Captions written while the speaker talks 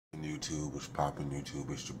YouTube? What's poppin'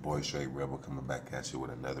 YouTube? It's your boy Straight Rebel coming back at you with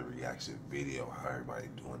another reaction video. How everybody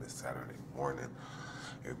doing this Saturday morning?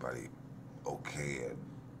 Everybody okay at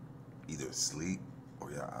either sleep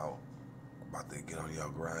or y'all out about to get on y'all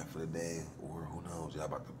grind for the day, or who knows, y'all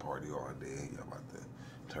about to party all day, y'all about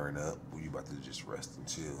to turn up, or you about to just rest and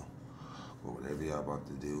chill, or whatever y'all about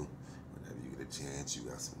to do. Whenever you get a chance, you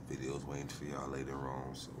got some videos waiting for y'all later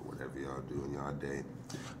on. So whatever y'all do in y'all day,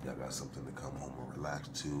 y'all got something to come home and relax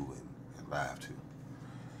to and laugh to.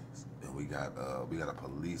 And we got a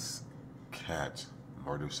police catch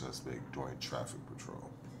murder suspect during traffic patrol.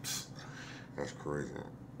 That's crazy.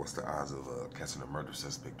 What's the odds of catching a murder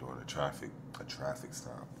suspect during a traffic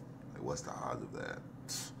stop? Like, what's the odds of that?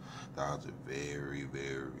 The odds are very,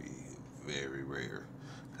 very, very rare.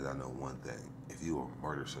 Because I know one thing. If you're a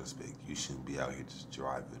murder suspect, you shouldn't be out here just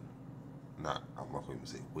driving. I'm not going to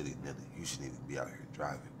say willy-nilly. You shouldn't even be out here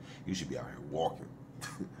driving. You should be out here walking.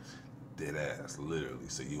 Dead ass, literally.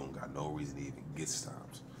 So you don't got no reason to even get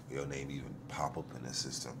stopped. Your name even pop up in the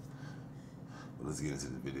system. But let's get into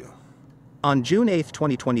the video. On June 8,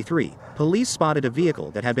 2023, police spotted a vehicle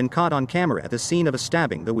that had been caught on camera at the scene of a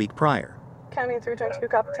stabbing the week prior. County 322,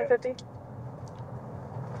 copy 1050.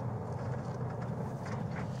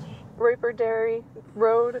 Raper Dairy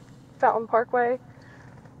Road, Fountain Parkway.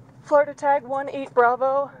 Florida tag 18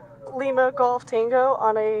 Bravo, Lima Golf Tango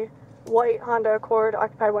on a white Honda Accord,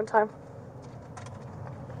 occupied one time.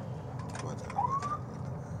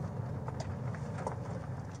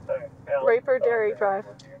 Raper Dairy Drive.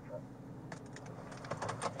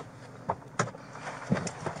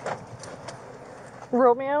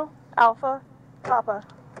 Romeo, Alpha, Papa.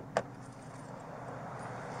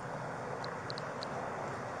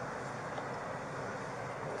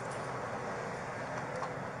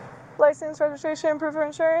 License, registration, proof of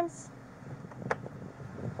insurance.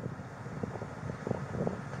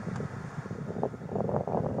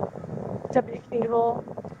 Deputy Knievel.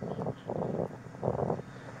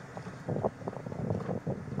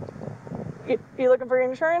 You looking for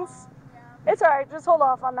insurance? Yeah. It's alright, just hold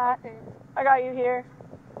off on that. I got you here.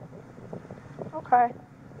 Okay.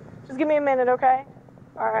 Just give me a minute, okay?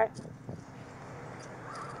 Alright.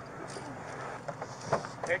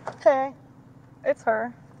 Okay. It's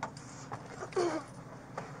her.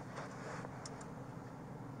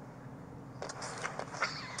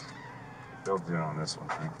 They'll do it on this one,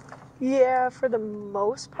 right? Yeah, for the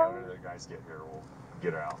most part. Yeah, when the guys get here, we'll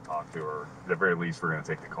get her out and talk to her. At the very least, we're going to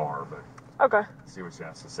take the car, but okay. See what she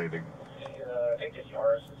has to say. The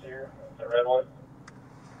HSRS is here, the red one.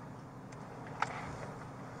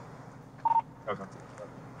 Okay.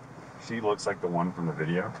 She looks like the one from the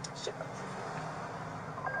video.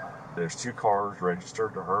 There's 2 cars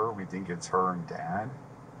registered to her. We think it's her and Dad.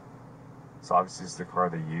 So obviously it's the car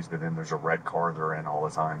they use, but then there's a red car they're in all the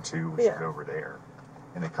time too, which is over there.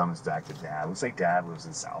 And it comes back to Dad. Looks like Dad lives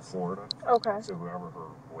in South Florida. Okay. So whoever her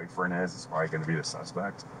boyfriend is probably going to be the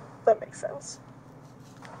suspect. That makes sense.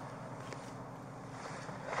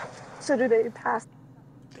 So do they pass?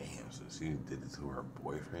 Damn, so she did it to her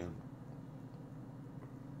boyfriend?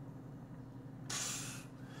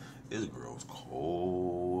 This girl's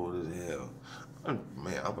cold as hell.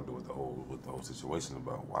 Man, I'm gonna do with the whole situation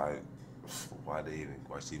about why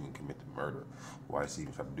she even commit the murder? Why she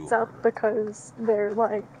even try to do it? Is that because they're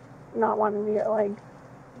like not wanting to get like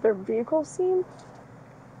their vehicle seen?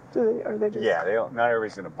 Are they just... Yeah, not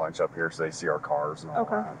everybody's gonna bunch up here so they see our cars and all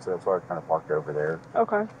that. So that's why I kind of parked over there.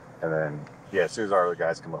 Okay. And then, yeah, as soon as our other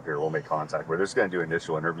guys come up here, we'll make contact. We're just gonna do an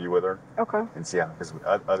initial interview with her. Okay. And see how, because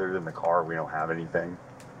other than the car, we don't have anything.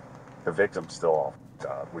 The victim's still off the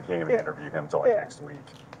job. We can't even interview him until like next week.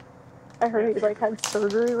 I heard he like had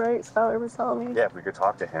surgery, right? Skylar was telling me. Yeah, if we could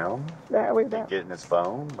talk to him, get in his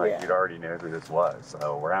phone, like you'd already know who this was.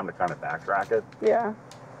 So we're having to kind of backtrack it. Yeah.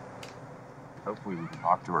 Hopefully we can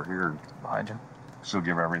talk to her here behind you. She'll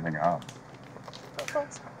give everything up. Okay.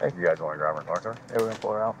 Hey, you guys want to grab her and talk to her? Yeah, we're gonna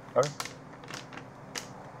pull her out. Okay.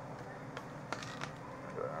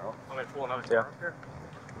 Want me to pull another car up here?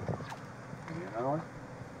 Another one?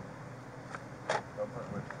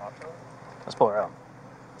 Let's pull her out.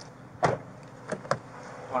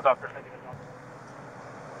 Want to talk to her?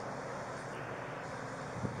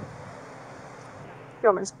 You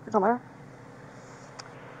want me to come here?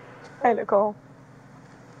 Hey, Nicole.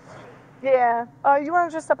 Yeah. You want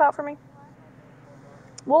to just step out for me?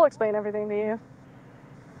 We'll explain everything to you.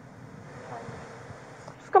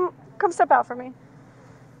 Just come step out for me.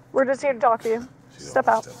 We're just here to talk to you. Step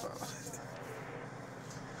out.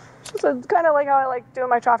 So it's kind of like how I like doing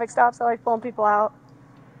my traffic stops. I like pulling people out.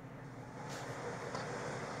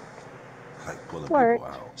 Like pulling Word. people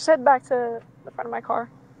out. Just head back to the front of my car.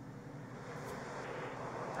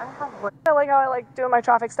 I like how I like doing my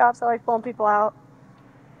traffic stops. I like pulling people out.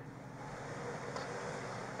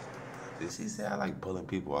 Did she say I like pulling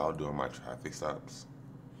people out during my traffic stops?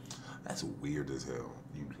 That's weird as hell.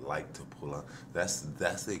 You like to pull out. That's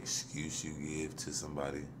the excuse you give to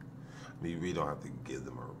somebody. I mean, you really don't have to give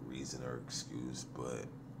them a reason or excuse, but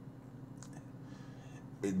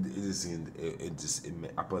it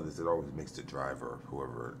always makes the driver,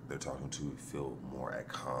 whoever they're talking to, feel more at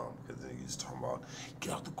calm, because then you just talking about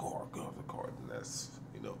get out the car, and that's,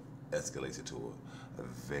 escalates it to a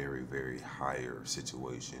very, very higher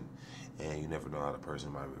situation, and you never know how the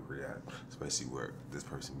person might react, especially where this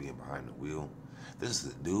person being behind the wheel. This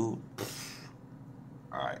is a dude.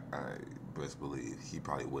 I best believe he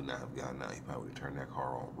probably would not have gotten out. He probably would have turned that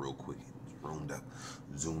car on real quick,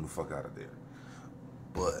 zoomed the fuck out of there.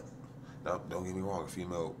 But don't get me wrong, a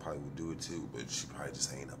female probably would do it too, but she probably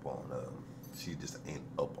just ain't up on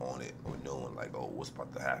it or knowing like, oh, what's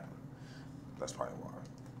about to happen. That's probably why.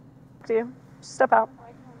 Do you step out?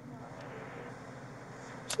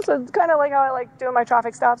 So it's kind of like how I like doing my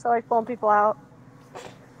traffic stops. I like pulling people out. I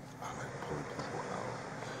like pulling people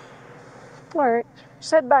out. All right,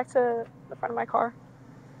 just head back to the front of my car.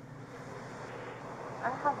 I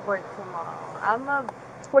have work tomorrow. I'm a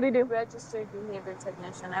What do you do? registered behavior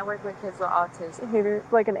technician. I work with kids with autism. Behavior,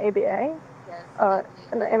 like an ABA? Yes.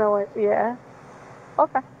 Yeah.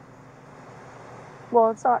 Okay. Well,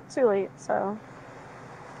 it's not too late, so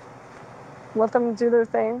let them do their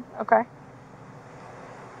thing. Okay.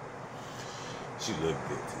 She looked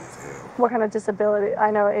guilty as hell. What kind of disability? I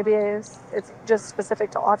know ABA it's just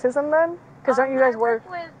specific to autism then? Because don't you guys I work?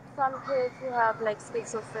 with some kids who have like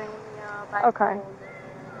schizophrenia, Okay. bipolar.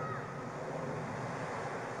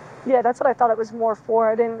 Yeah, that's what I thought it was more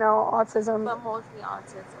for. I didn't know autism. But mostly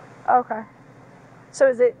autism. Okay. So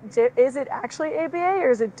is it actually ABA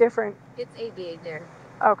or is it different? It's ABA there.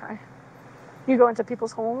 Okay. You go into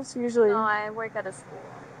people's homes usually? No, I work at a school.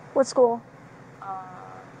 What school?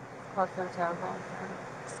 It's called Santiago.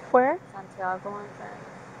 Where? Santiago.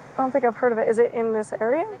 I don't think I've heard of it. Is it in this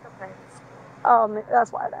area? Like a private school.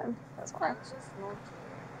 That's why then. That's why. I just moved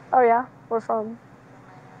here. Oh yeah? We're from?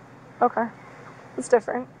 Okay. It's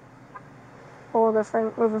different. A little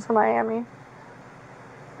different moving from Miami.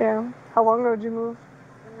 Yeah. How long ago did you move?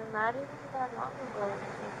 Not even that long ago.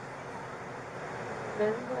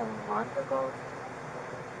 Maybe a month ago.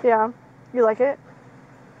 Yeah. You like it?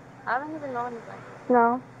 I don't even know anybody.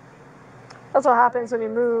 No. That's what happens when you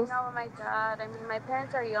move. Hang out with my dad. I mean, my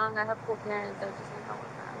parents are young. I have cool parents. I just hang out with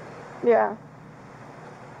them. Yeah.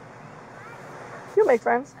 You'll make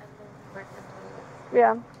friends. I live working with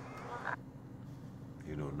Yeah.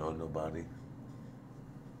 You don't know nobody?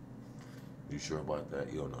 You sure about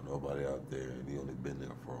that? You don't know nobody out there, and you only been there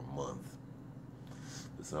for a month.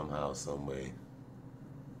 But somehow, some way,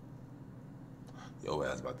 your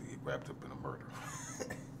ass about to get wrapped up in a murder.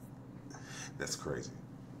 That's crazy.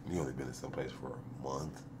 You only been in some place for a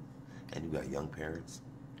month, and you got young parents.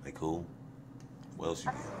 They cool? What else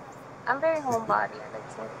you doing? I'm very homebody. I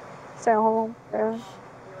like to Stay home. Yeah. be with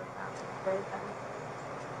family. Very family.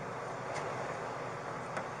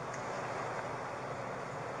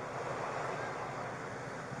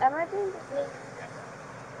 Am I doing this?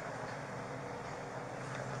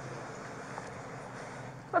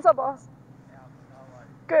 What's up, boss?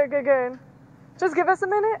 Good. Just give us a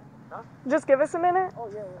minute. Huh? Just give us a minute. Oh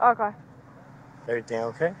yeah. Okay. Everything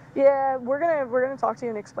okay? Yeah, we're gonna talk to you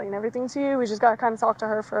and explain everything to you. We just gotta kind of talk to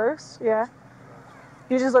her first. Yeah.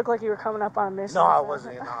 You just look like you were coming up on a mission. No, I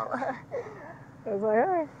wasn't. No. I was like,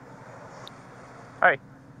 hey. Hi.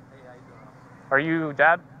 Are you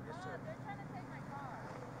Dad? Yes, sir.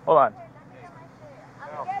 Hold on.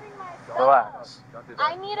 I'm getting my stuff. Relax.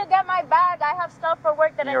 I need to get my bag. I have stuff for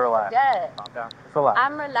work that I You need relax. to get. Calm down. Just relax.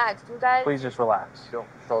 I'm relaxed. You guys. Please just relax. Don't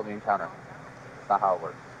control the encounter. That's not how it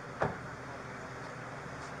works.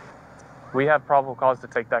 We have probable cause to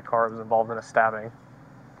take that car. It was involved in a stabbing.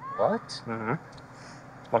 What? Mm-hmm.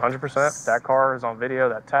 100%. That car is on video.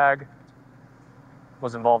 That tag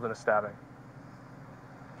was involved in a stabbing.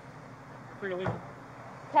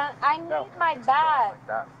 I need my bag. Like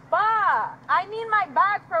that. Bah! I need my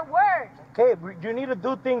bag for work. Okay, you need to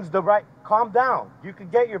do things the right. Calm down. You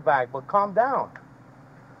could get your bag, but calm down.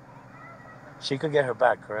 She could get her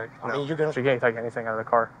bag, correct? I mean, you're gonna. She can't take anything out of the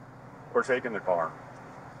car. We're taking the car.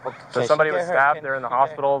 Okay, So can somebody she was get her- stabbed. can They're in the she get-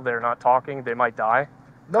 hospital. They're not talking. They might die.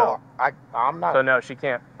 No, I'm not. So no, she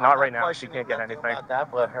can't. I'm Not right now. She questioning can't get nothing anything. about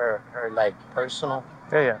that, but her like personal.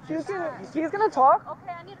 Yeah. She's gonna talk.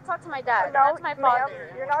 Okay, I need to talk to my dad. No, That's my ma'am, father.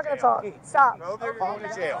 you're not gonna talk. Stop. No, they're going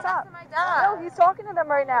to jail. Stop. To my dad. No, he's talking to them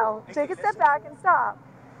right now. Take a step back and stop.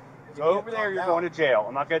 Go over there, you're going to jail.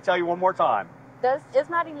 I'm not going to tell you one more time. It's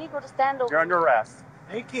not illegal to stand over. You're under arrest.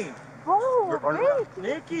 Nikki. Bro, You're under wait. arrest.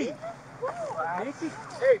 Nikki. Bro, Nikki.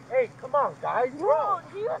 Hey, come on, guys. bro,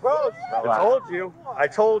 Bro, I told you. I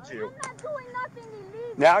told you. I'm not doing nothing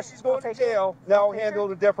illegal. Now she's going to jail. Now handle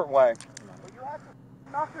it a different way.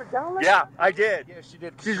 Knock her down like Yeah, I did. Yeah, she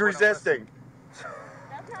did. She's resisting.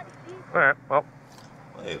 That's not illegal. All right. Well,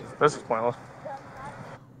 Wait, this is pointless.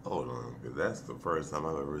 hold on, because that's the first time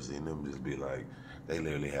I've ever seen them just be like, they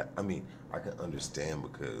literally have. I mean, I can understand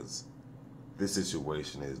because this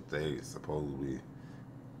situation is they supposedly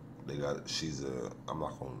they got. She's a. I'm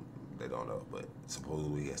not gonna. They don't know, but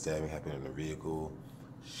supposedly a stabbing happened in the vehicle.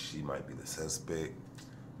 She might be the suspect,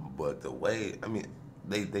 but the way I mean.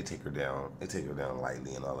 They take her down. They take her down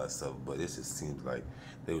lightly and all that stuff. But it just seems like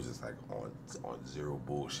they was just like on zero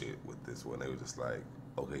bullshit with this one. They were just like,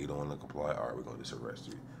 okay, you don't want to comply. All right, we're gonna just arrest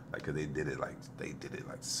you. Like, cause they did it like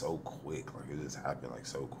so quick. Like it just happened like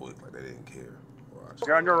so quick. Like they didn't care. Watch.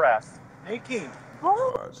 You're under arrest. Nikki.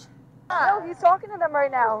 Watch. No, he's talking to them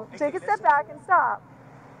right now. Take a step back and stop.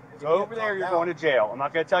 Go over there, you're going to jail. I'm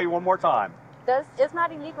not going to tell you one more time. It's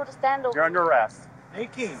not illegal to stand over. You're under arrest.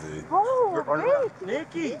 Nikki. See? Bro, You're under wait. arrest.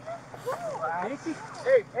 Nikki. Bro, Nikki.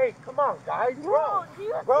 Hey, come on, guys. bro,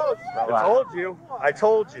 Bro, I told you. I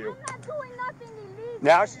told you. I'm not doing nothing illegal.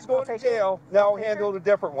 Now she's going to jail. Now handle it a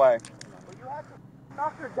different way.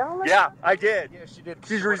 knock her down like Yeah, I did. Yeah, she did.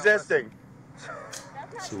 She's resisting.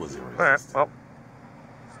 She wasn't All right. resisting. Well,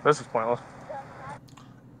 this is pointless.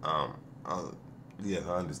 Yes,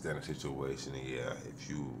 I understand the situation. And yeah, if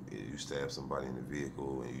you stab somebody in the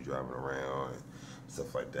vehicle and you driving around and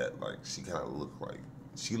stuff like that, like she kind of looked like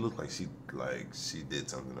she did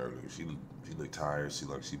something earlier. She looked tired. She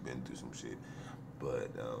looked like she been through some shit.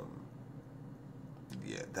 But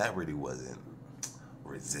yeah, that really wasn't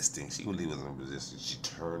resisting. She really wasn't resisting. She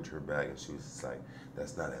turned her back and she was just like,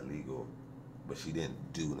 "That's not illegal." But she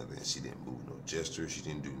didn't do nothing. She didn't move no gesture. She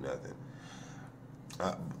didn't do nothing.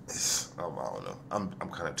 I don't know. I'm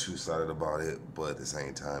kind of two-sided about it, but at the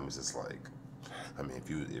same time, it's just like, I mean,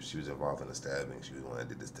 if she was involved in the stabbing, she was the one that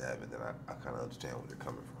did the stabbing, then I kind of understand where they're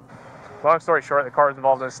coming from. Long story short, the car is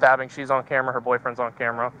involved in a stabbing. She's on camera. Her boyfriend's on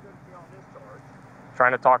camera.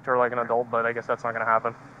 Trying to talk to her like an adult, but I guess that's not going to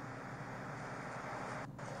happen.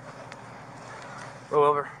 Roll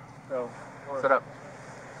over. So, Sit up.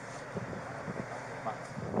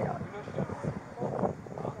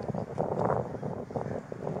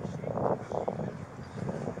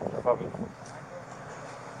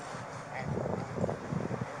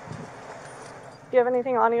 Do you have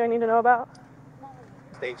anything on you I need to know about?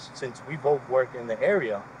 Since we both work in the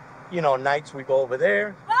area, you know, nights we go over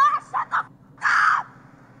there.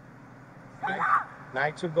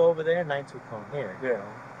 Nights we go over there, nights we come here. You know?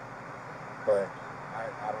 But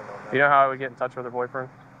I don't know. you know how I would get in touch with her boyfriend?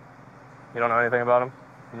 You don't know anything about him?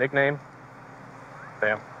 Nickname?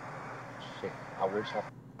 Damn. Shit, I wish I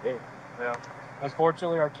did. Yeah.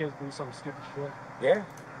 Unfortunately, our kids do some stupid shit. Yeah.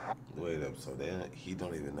 Wait up, so then he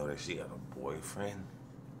don't even know that she got a boyfriend?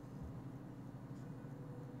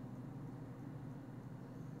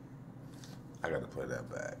 I gotta play that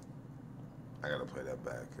back.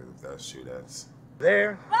 Because if that's true, that's...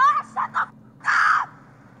 There.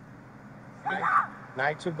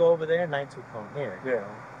 Nights we go over there, nights we come here. You know?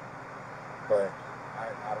 But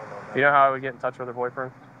I don't know. You know how I would get in touch with her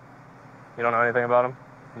boyfriend? You don't know anything about him?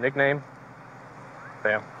 Nickname?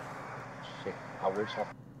 Damn. Shit, I wish I...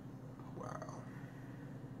 Wow.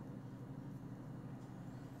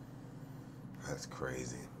 That's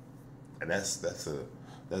crazy. And that's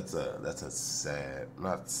a sad,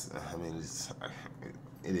 not, I mean,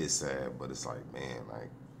 it is sad, but it's like, man, like,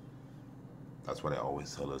 that's why they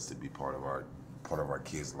always tell us to be part of our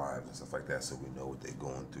kids' lives and stuff like that, so we know what they're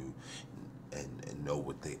going through and know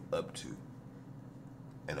what they up to.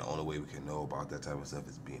 And the only way we can know about that type of stuff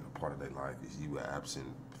is being a part of their life. If you are absent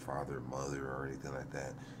father, mother, or anything like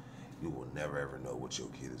that, you will never ever know what your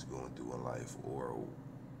kid is going through in life, or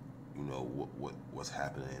you know what's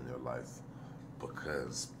happening in their life,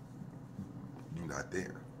 because you're not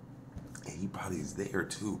there. And he probably is there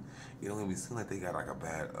too. You don't even seem like they got like a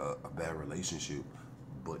bad relationship,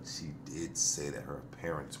 but she did say that her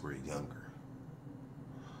parents were younger.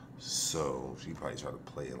 So she probably tried to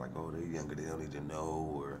play it like, oh, they're younger, they don't need to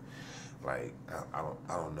know, or like I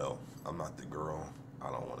don't know. I'm not the girl.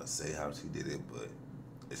 I don't want to say how she did it, but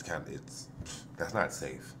that's not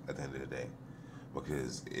safe at the end of the day,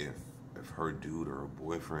 because if her dude or her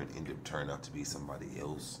boyfriend ended up turning out to be somebody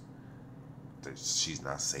else that she's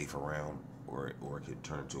not safe around, or it could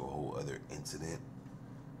turn into a whole other incident,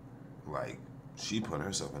 like she put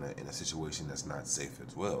herself in a situation that's not safe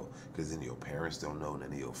as well. Because then your parents don't know,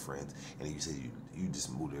 none of your friends, and you said you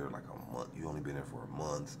just moved there like a month. You only been there for a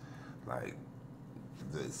month. Like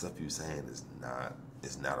the stuff you're saying is not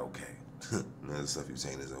okay. None of the stuff you're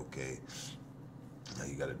saying is okay. Now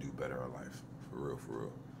you got to do better in life, for real, for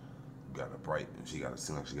real. You got a bright, seem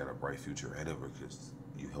like she got a bright future ahead of her because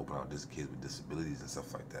you helping out kids with disabilities and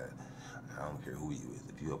stuff like that. I don't care who you is.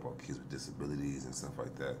 If you help out kids with disabilities and stuff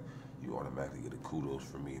like that, you automatically get a kudos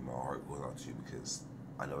from me. My heart goes out to you because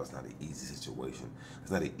I know that's not an easy situation.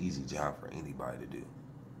 It's not an easy job for anybody to do.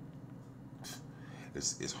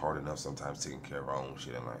 It's hard enough sometimes taking care of our own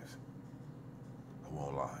shit in life. I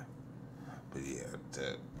won't lie. But yeah,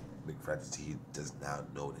 the fact that he does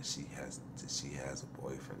not know that she has a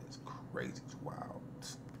boyfriend is crazy. It's wild.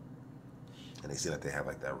 And they say that they have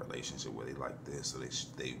like that relationship where they like this,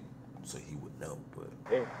 so he would know. But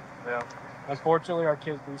Yeah. Unfortunately, our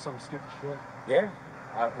kids do some stupid shit. Yeah.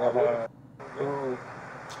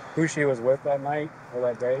 Who she was with that night or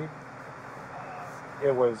that day,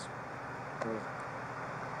 it was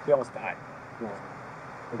he almost died.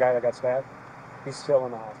 The guy that got stabbed, he's still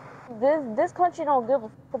in the hospital. This country don't give a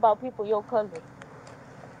fuck about people your color. Do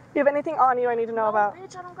you have anything on you I need to know about?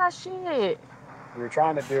 Bitch, I don't got shit. We were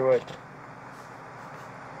trying to do it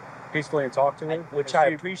peacefully and talk to her, Which I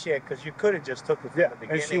appreciate because you could have just took it from the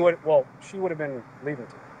beginning. and she would have been leaving.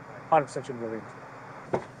 100% she would have been leaving.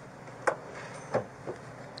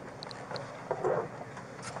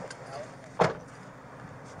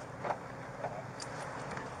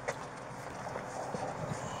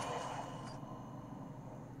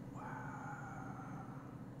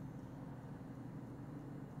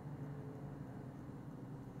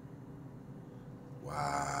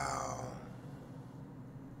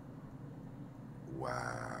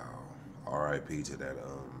 Wow. R.I.P. to that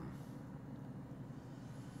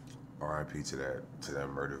R.I.P. to that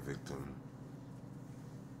murder victim.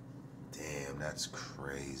 Damn, that's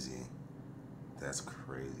crazy. That's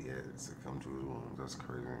crazy. Yeah, to come to his room, that's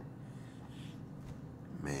crazy.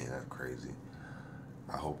 Man, that's crazy.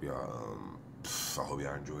 I hope y'all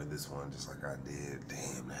enjoyed this one just like I did.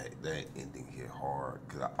 Damn, that ending hit hard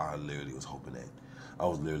because I literally was hoping that. I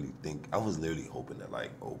was literally hoping that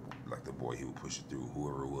like the boy, he would push it through.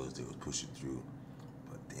 Whoever it was, they would push it through.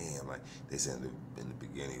 But damn, like they said in the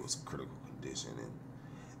beginning, it was a critical condition,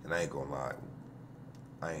 and I ain't gonna lie,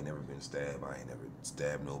 I ain't never been stabbed. I ain't never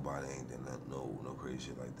stabbed nobody. I ain't done no crazy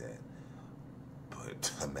shit like that.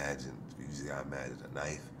 But imagine, usually I imagine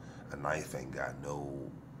a knife ain't got no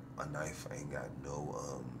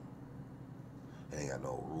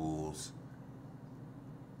rules.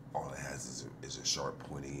 All it has is a sharp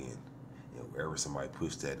pointy end. You know, wherever somebody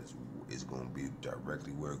push that is going to be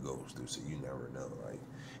directly where it goes through. So you never know. Like,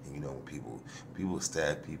 and you know when people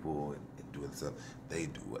stab people and do stuff, they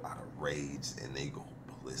do it out of rage and they go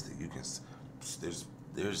ballistic. You can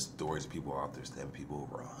there's stories of people out there stabbing people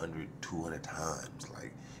over 100, 200 times.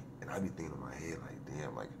 Like, and I be thinking in my head like,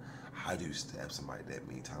 damn, like how do you stab somebody that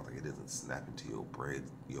many times? Like it doesn't snap into your brain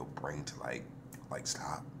to like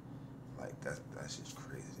stop. Like that's just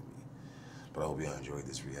crazy to me. But I hope y'all enjoyed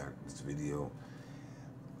this video.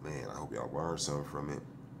 Man, I hope y'all learned something from it.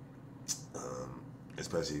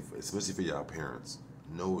 Especially for y'all parents.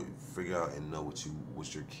 Figure out and know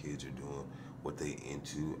what your kids are doing, what they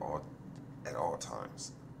into at all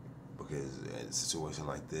times. Because in a situation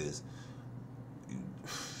like this,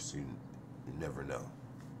 you never know.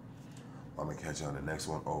 I'm gonna catch you on the next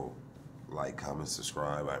one. Oh, like, comment,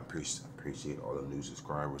 subscribe. I appreciate all the new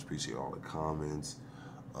subscribers. Appreciate all the comments.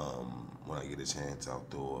 When I get a chance, I'll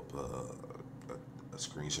throw up a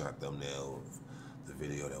screenshot thumbnail of the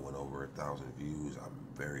video that went over 1,000 views. I'm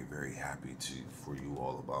very, very happy for you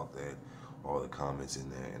all about that. All the comments in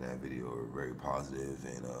that video are very positive,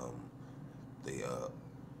 and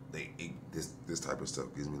this type of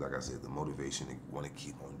stuff gives me, like I said, the motivation to want to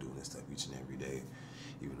keep on doing this stuff each and every day.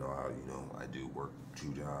 Even though I do work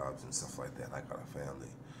 2 jobs and stuff like that. I got a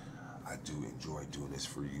family. I do enjoy doing this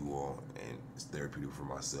for you all, and it's therapeutic for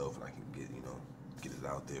myself, and I can get it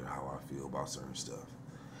out there how I feel about certain stuff.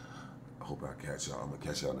 I hope I catch y'all. I'm gonna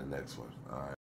catch y'all in the next one. All right.